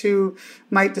researchers who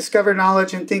might discover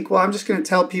knowledge and think, well, I'm just going to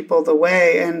tell people the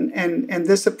way. And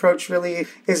this approach really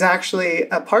is actually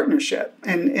a partnership.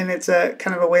 And it's a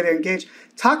kind of a way to engage.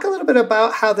 Talk a little bit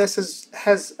about how this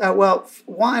has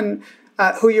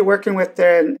who you're working with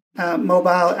there in Mobile,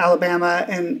 Alabama,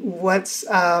 and what's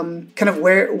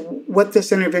what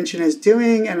this intervention is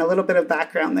doing, and a little bit of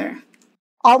background there.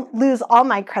 I'll lose all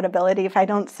my credibility if I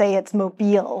don't say it's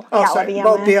Mobile, Alabama.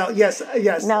 Mobile, yes.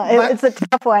 No, it's a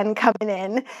tough one coming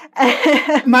in.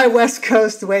 My West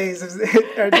Coast ways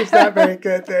are just not very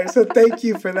good there, so thank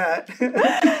you for that.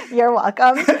 You're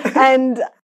welcome. And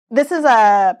this is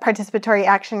a participatory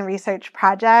action research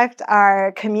project.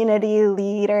 Our community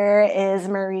leader is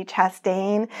Marie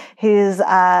Chastain, who's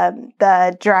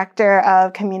the director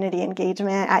of community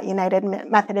engagement at United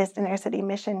Methodist Inner City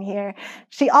Mission here.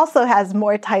 She also has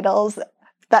more titles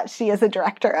that she is a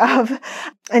director of.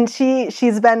 And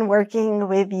she's been working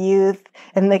with youth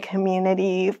in the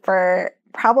community for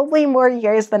probably more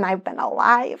years than I've been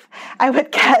alive, I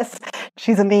would guess.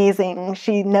 She's amazing.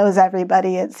 She knows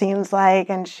everybody, it seems like,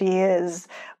 and she is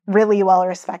really well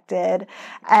respected.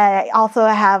 I also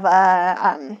have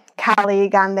a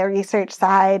colleague on the research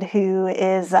side who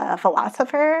is a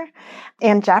philosopher,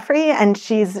 Anne Jeffrey, and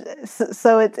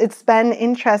it's been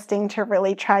interesting to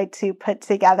really try to put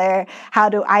together, how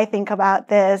do I think about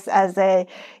this as a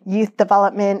youth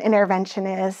development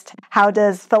interventionist? How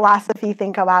does philosophy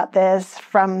think about this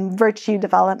from virtue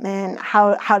development?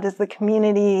 How does the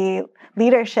community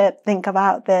leadership think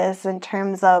about this in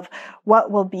terms of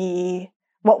what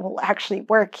will actually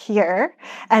work here?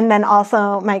 And then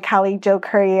also my colleague Joe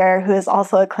Currier, who is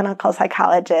also a clinical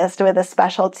psychologist with a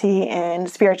specialty in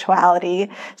spirituality.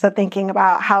 So thinking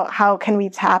about how can we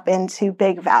tap into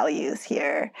big values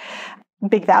here?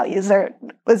 Big values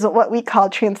is what we call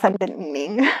transcendent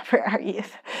meaning for our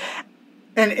youth.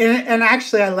 And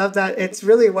actually, I love that. It's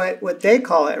really what they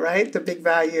call it, right? The big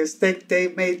values.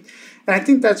 They made, and I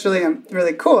think that's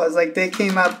really cool. It's like they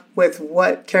came up with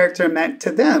what character meant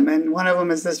to them, and one of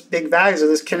them is this big values, or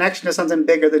this connection to something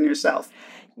bigger than yourself.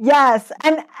 Yes,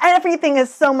 and everything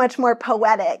is so much more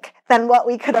poetic than what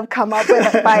we could have come up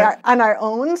with on our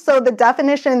own. So the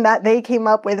definition that they came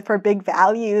up with for big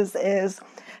values is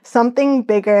something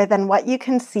bigger than what you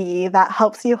can see that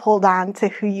helps you hold on to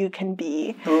who you can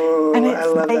be. Oh, and I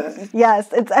love that.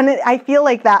 Yes, I feel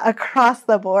like that across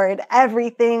the board,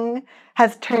 everything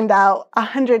has turned out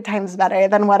 100 times better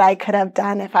than what I could have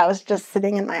done if I was just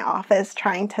sitting in my office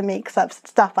trying to make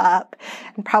stuff up,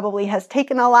 and probably has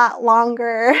taken a lot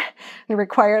longer and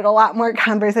required a lot more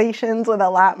conversations with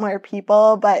a lot more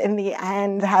people, but in the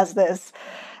end has this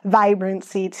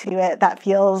vibrancy to it that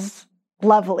feels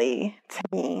lovely to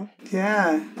me.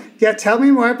 Yeah. Tell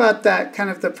me more about that, kind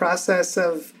of the process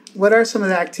of what are some of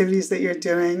the activities that you're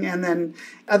doing, and then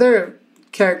other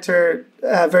character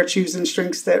virtues and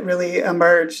strengths that really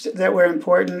emerged that were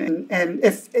important,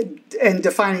 and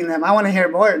defining them? I want to hear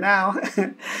more now.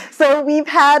 So we've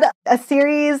had a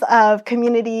series of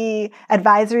community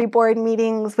advisory board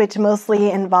meetings, which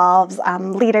mostly involves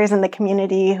leaders in the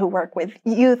community who work with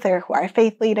youth or who are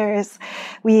faith leaders.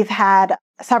 We've had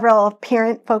several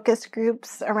parent focus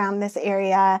groups around this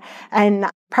area, and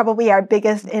probably our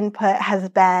biggest input has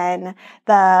been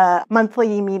the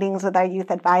monthly meetings with our youth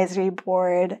advisory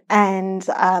board and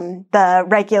the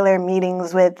regular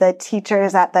meetings with the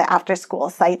teachers at the after-school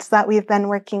sites that we've been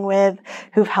working with,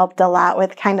 who've helped a lot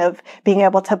with kind of being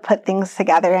able to put things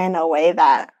together in a way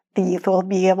that the youth will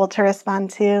be able to respond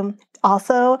to.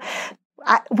 Also,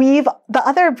 the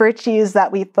other virtues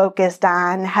that we've focused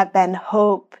on have been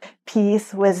hope,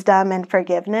 peace, wisdom, and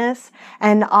forgiveness,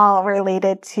 and all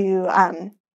related to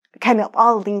kind of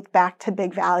all linked back to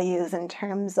big values in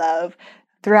terms of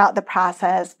throughout the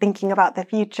process, thinking about the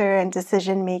future and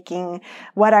decision making.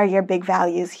 What are your big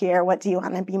values here? What do you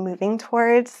want to be moving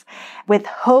towards? With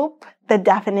hope, the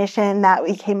definition that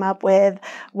we came up with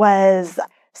was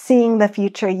seeing the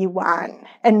future you want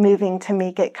and moving to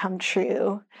make it come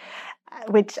true,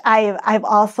 which I've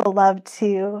also loved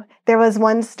too. There was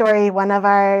one story one of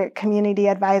our community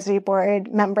advisory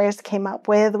board members came up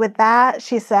with that.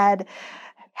 She said,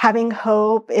 having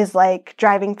hope is like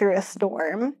driving through a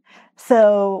storm.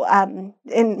 So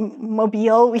in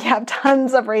Mobile, we have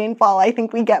tons of rainfall. I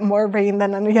think we get more rain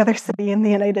than any other city in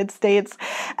the United States.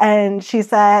 And she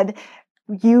said,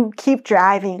 you keep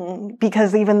driving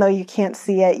because even though you can't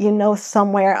see it, you know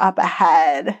somewhere up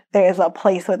ahead there's a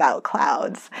place without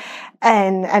clouds.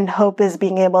 And hope is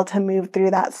being able to move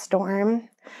through that storm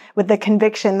with the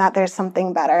conviction that there's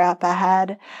something better up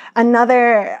ahead.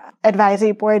 Another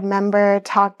advisory board member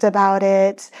talked about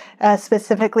it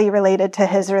specifically related to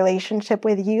his relationship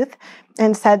with youth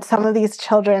and said some of these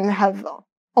children have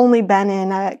only been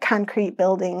in a concrete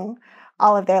building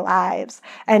all of their lives.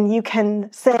 And you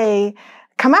can say,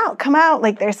 come out,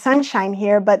 like there's sunshine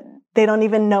here, but they don't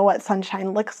even know what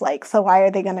sunshine looks like. So why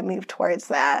are they going to move towards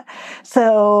that?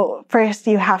 So first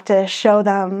you have to show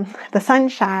them the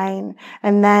sunshine,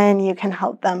 and then you can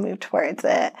help them move towards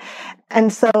it.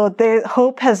 And so the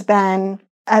hope has been,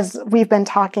 as we've been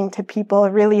talking to people,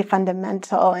 really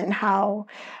fundamental in how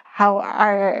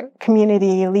our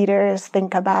community leaders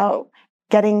think about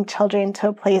getting children to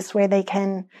a place where they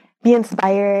can be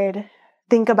inspired,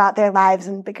 think about their lives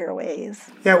in bigger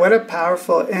ways. Yeah, what a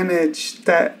powerful image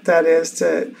that is,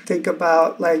 to think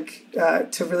about, like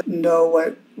to really know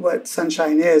what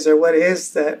sunshine is, or what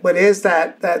is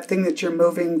that thing that you're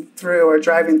moving through or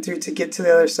driving through to get to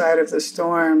the other side of the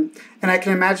storm. And I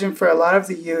can imagine for a lot of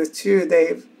the youth too,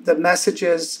 the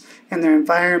messages and their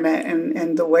environment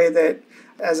and the way that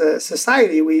as a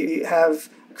society we have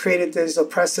created these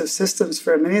oppressive systems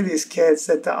for many of these kids,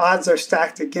 that the odds are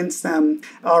stacked against them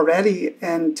already,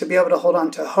 and to be able to hold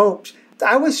on to hope.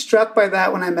 I was struck by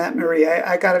that when I met Maria.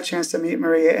 I got a chance to meet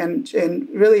Maria, and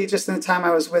really just in the time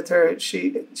I was with her,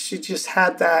 she just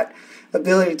had that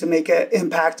ability to make an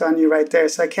impact on you right there.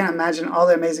 So I can't imagine all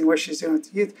the amazing work she's doing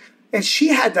with the youth. And she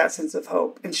had that sense of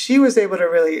hope, and she was able to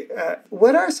really,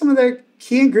 what are some of the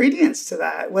key ingredients to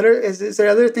that? Is there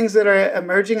other things that are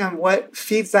emerging on what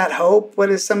feeds that hope? What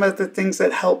is some of the things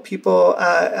that help people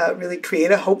really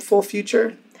create a hopeful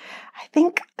future? I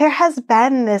think there has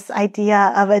been this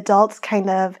idea of adults kind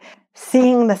of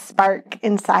seeing the spark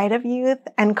inside of youth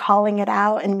and calling it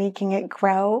out and making it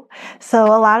grow. So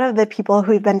a lot of the people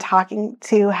who we've been talking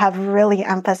to have really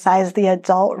emphasized the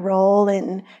adult role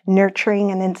in nurturing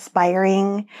and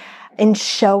inspiring, in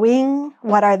showing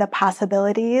what are the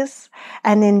possibilities,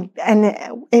 and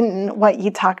in what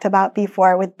you talked about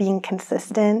before with being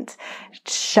consistent,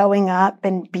 showing up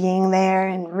and being there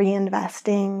and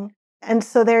reinvesting. And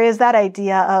so there is that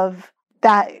idea of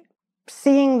that,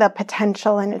 seeing the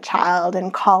potential in a child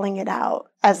and calling it out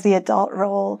as the adult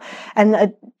role,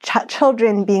 and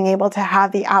children being able to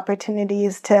have the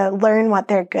opportunities to learn what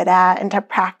they're good at and to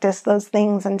practice those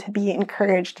things and to be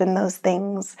encouraged in those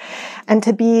things, and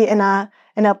to be in a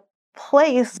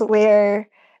place where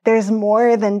there's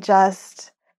more than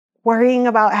just worrying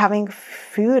about having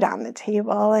food on the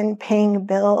table and paying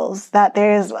bills, that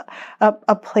there's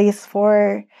a place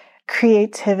for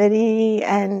creativity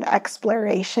and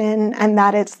exploration, and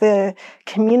that it's the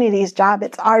community's job,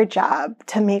 it's our job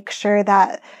to make sure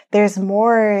that there's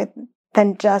more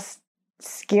than just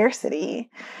scarcity.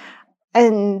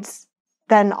 And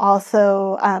then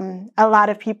also a lot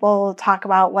of people talk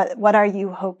about what are you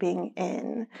hoping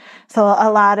in? So a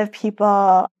lot of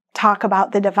people talk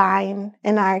about the divine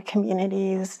in our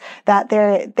communities, that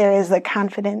there is a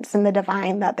confidence in the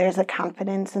divine, that there's a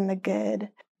confidence in the good,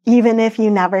 even if you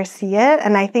never see it.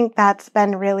 And I think that's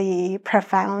been really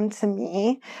profound to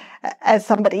me as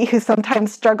somebody who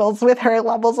sometimes struggles with her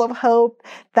levels of hope,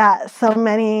 that so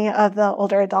many of the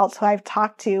older adults who I've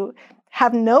talked to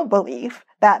have no belief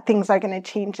that things are going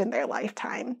to change in their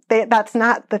lifetime. That's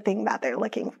not the thing that they're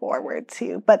looking forward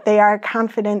to, but they are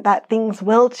confident that things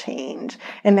will change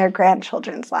in their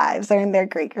grandchildren's lives or in their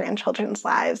great-grandchildren's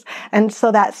lives. And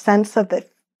so that sense of the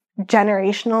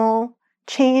generational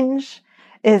change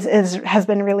has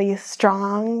been really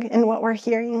strong in what we're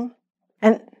hearing.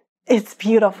 And it's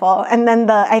beautiful. And then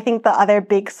I think the other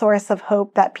big source of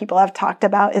hope that people have talked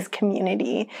about is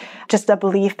community. Just a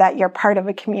belief that you're part of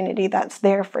a community that's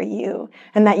there for you,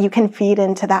 and that you can feed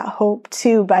into that hope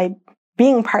too by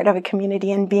being part of a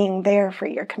community and being there for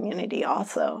your community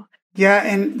also. Yeah,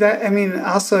 and that, I mean,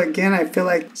 also, again, I feel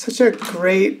like such a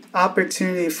great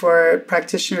opportunity for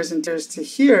practitioners and leaders to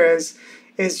hear is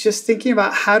just thinking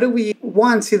about how do we,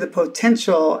 one, see the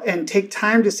potential and take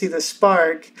time to see the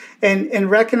spark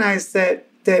and recognize that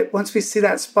once we see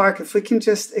that spark, if we can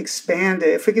just expand it,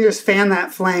 if we can just fan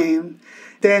that flame,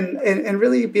 then and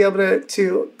really be able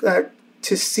to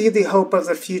see the hope of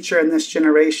the future in this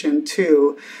generation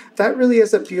too, that really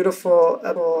is a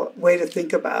beautiful way to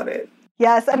think about it.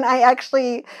 Yes, and I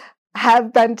actually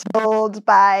have been told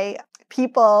by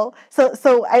people,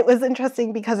 so it was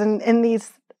interesting because in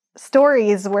these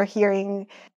stories we're hearing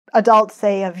adults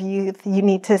say of youth, you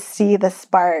need to see the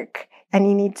spark and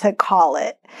you need to call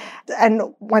it.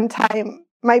 And one time,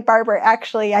 my barber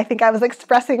actually, I think I was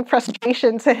expressing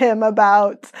frustration to him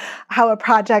about how a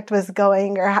project was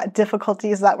going or how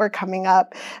difficulties that were coming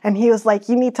up. And he was like,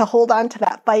 you need to hold on to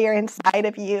that fire inside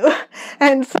of you.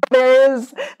 And so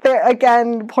there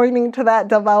again, pointing to that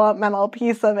developmental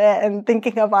piece of it and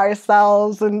thinking of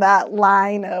ourselves in that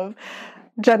line of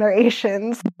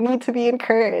generations need to be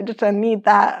encouraged and need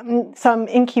that some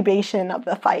incubation of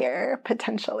the fire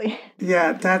potentially.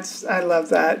 Yeah, I love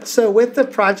that. So with the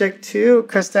project too,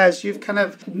 Krista, as you've kind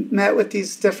of met with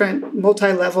these different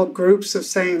multi-level groups of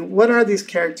saying, what are these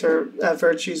character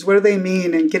virtues? What do they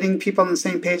mean? And getting people on the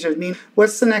same page of mean.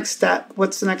 What's the next step?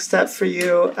 What's the next step for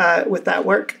you with that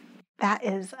work? That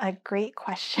is a great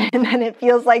question, and it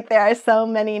feels like there are so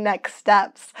many next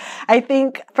steps. I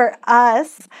think for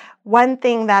us, one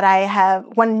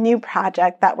new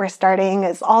project that we're starting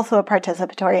is also a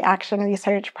participatory action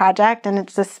research project, and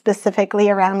it's just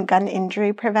specifically around gun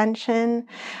injury prevention.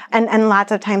 And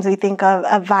lots of times we think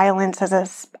of violence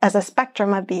as a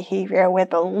spectrum of behavior, where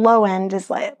the low end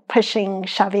is like pushing,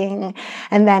 shoving,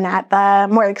 and then at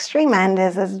the more extreme end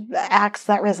is acts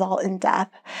that result in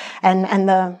death.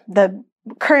 And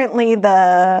currently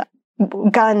the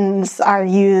guns are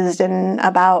used in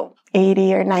about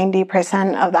 80 or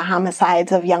 90% of the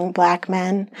homicides of young Black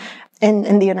men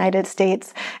in the United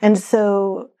States. And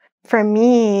so for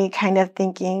me, kind of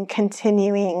thinking,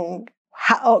 continuing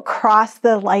how across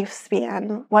the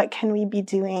lifespan, what can we be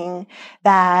doing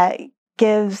that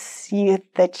gives youth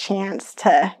the chance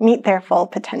to meet their full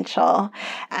potential?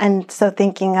 And so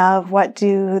thinking of what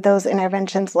do those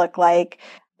interventions look like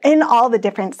in all the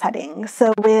different settings.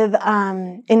 So with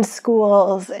in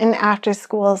schools, in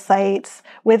after-school sites,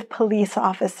 with police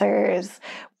officers,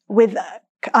 with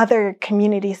other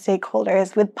community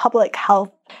stakeholders, with public health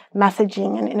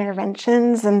messaging and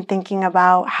interventions, and thinking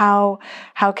about how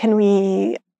can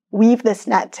we weave this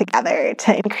net together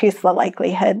to increase the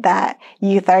likelihood that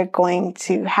youth are going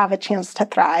to have a chance to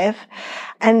thrive.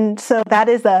 And so that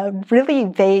is a really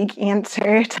vague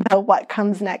answer to the what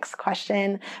comes next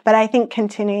question. But I think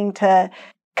continuing to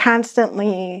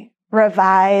constantly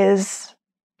revise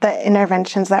the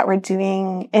interventions that we're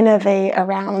doing, innovate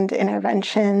around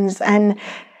interventions, and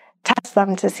test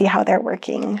them to see how they're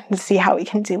working and see how we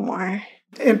can do more.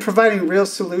 And providing real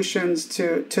solutions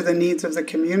to the needs of the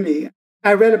community.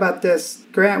 I read about this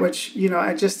grant, which,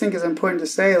 I just think is important to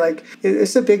say, like,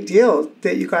 it's a big deal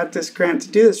that you got this grant to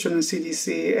do this from the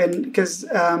CDC. And because,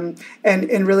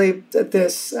 and really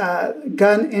this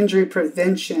gun injury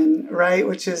prevention, right,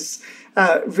 which is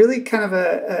really kind of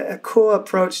a cool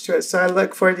approach to it. So I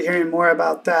look forward to hearing more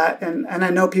about that. And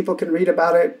I know people can read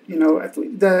about it.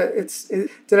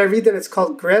 Did I read that it's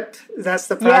called GRIP? That's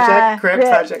the project? Yeah, GRIP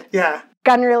project. Yeah.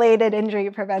 Gun-related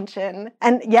injury prevention.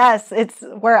 And yes,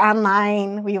 we're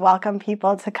online. We welcome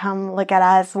people to come look at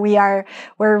us. We're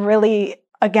really,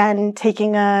 again,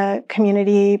 taking a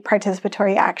community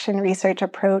participatory action research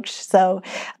approach. So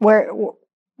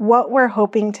what we're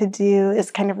hoping to do is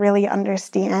kind of really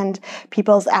understand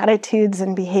people's attitudes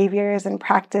and behaviors and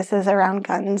practices around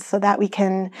guns so that we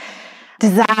can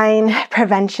design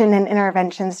prevention and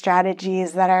intervention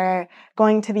strategies that are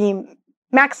going to be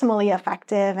maximally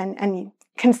effective and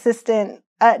consistent,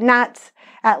 not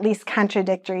at least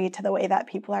contradictory to the way that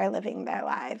people are living their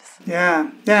lives.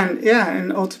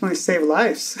 And ultimately save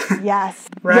lives. Yes.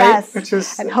 Right?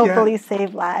 Yes. And hopefully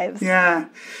save lives. Yeah.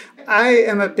 I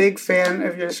am a big fan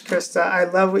of yours, Krista. I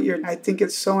love I think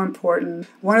it's so important.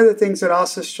 One of the things that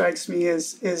also strikes me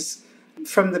is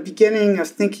from the beginning of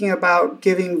thinking about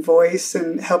giving voice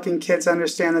and helping kids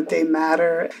understand that they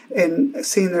matter and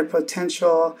seeing their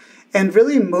potential, and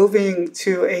really moving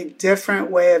to a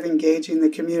different way of engaging the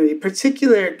community,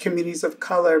 particular communities of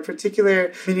color, particular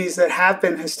communities that have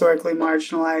been historically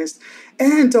marginalized,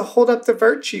 and to hold up the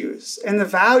virtues and the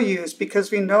values,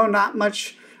 because we know not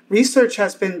much research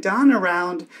has been done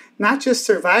around not just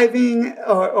surviving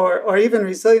or even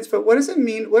resilience, but what does it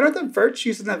mean? What are the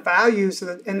virtues and the values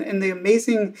and the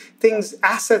amazing things,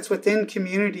 assets within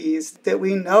communities that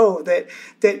we know that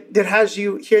has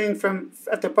you hearing from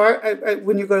at the bar,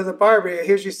 when you go to the barber, it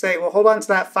hears you say, well, hold on to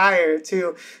that fire,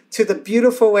 to the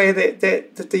beautiful way that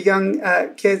the young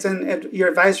kids and your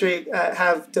advisory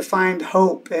have defined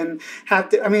hope and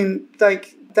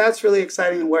that's really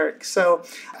exciting work. So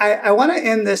I want to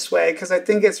end this way because I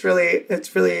think it's really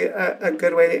a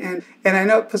good way to end. And I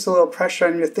know it puts a little pressure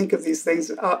on you to think of these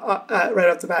things right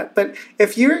off the bat. But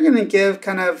if you're going to give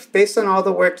kind of, based on all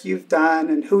the work you've done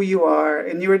and who you are,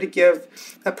 and you were to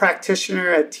give a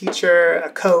practitioner, a teacher, a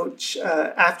coach,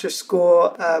 after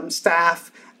school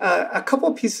staff, a couple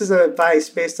pieces of advice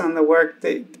based on the work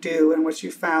that you do and what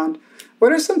you found,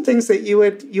 what are some things that you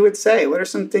would say? What are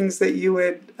some things that you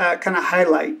would kind of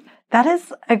highlight? That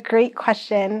is a great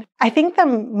question. I think the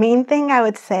main thing I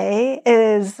would say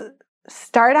is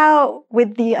start out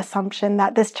with the assumption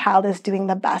that this child is doing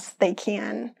the best they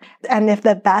can. And if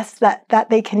the best that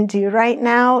they can do right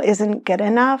now isn't good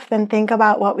enough, then think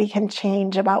about what we can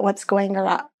change about what's going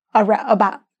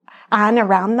on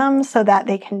around them so that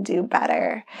they can do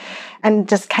better. And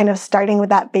just kind of starting with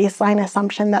that baseline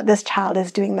assumption that this child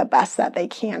is doing the best that they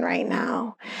can right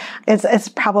now. It's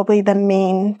probably the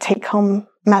main take-home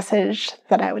message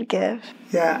that I would give.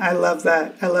 Yeah, I love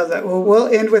that. Well, we'll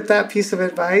end with that piece of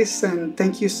advice. And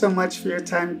thank you so much for your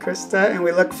time, Krista. And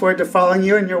we look forward to following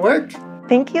you and your work.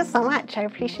 Thank you so much. I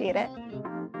appreciate it.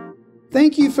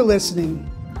 Thank you for listening.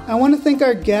 I want to thank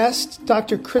our guest,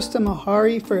 Dr. Krista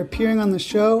Mohari, for appearing on the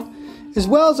show, as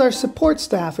well as our support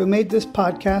staff who made this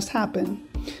podcast happen.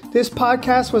 This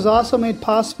podcast was also made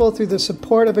possible through the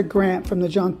support of a grant from the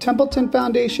John Templeton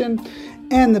Foundation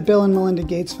and the Bill and Melinda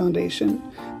Gates Foundation.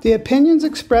 The opinions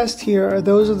expressed here are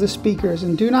those of the speakers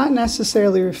and do not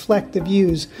necessarily reflect the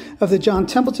views of the John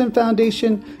Templeton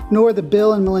Foundation nor the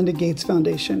Bill and Melinda Gates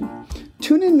Foundation.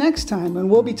 Tune in next time when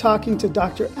we'll be talking to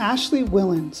Dr. Ashley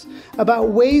Willens about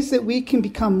ways that we can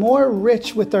become more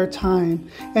rich with our time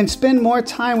and spend more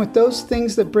time with those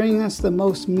things that bring us the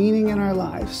most meaning in our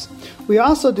lives. We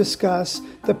also discuss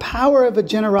the power of a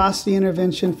generosity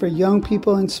intervention for young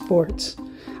people in sports.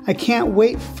 I can't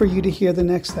wait for you to hear the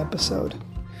next episode.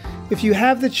 If you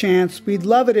have the chance, we'd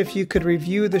love it if you could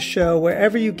review the show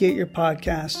wherever you get your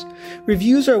podcasts.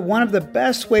 Reviews are one of the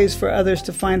best ways for others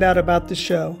to find out about the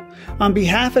show. On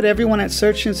behalf of everyone at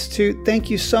Search Institute, thank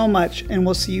you so much, and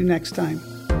we'll see you next time.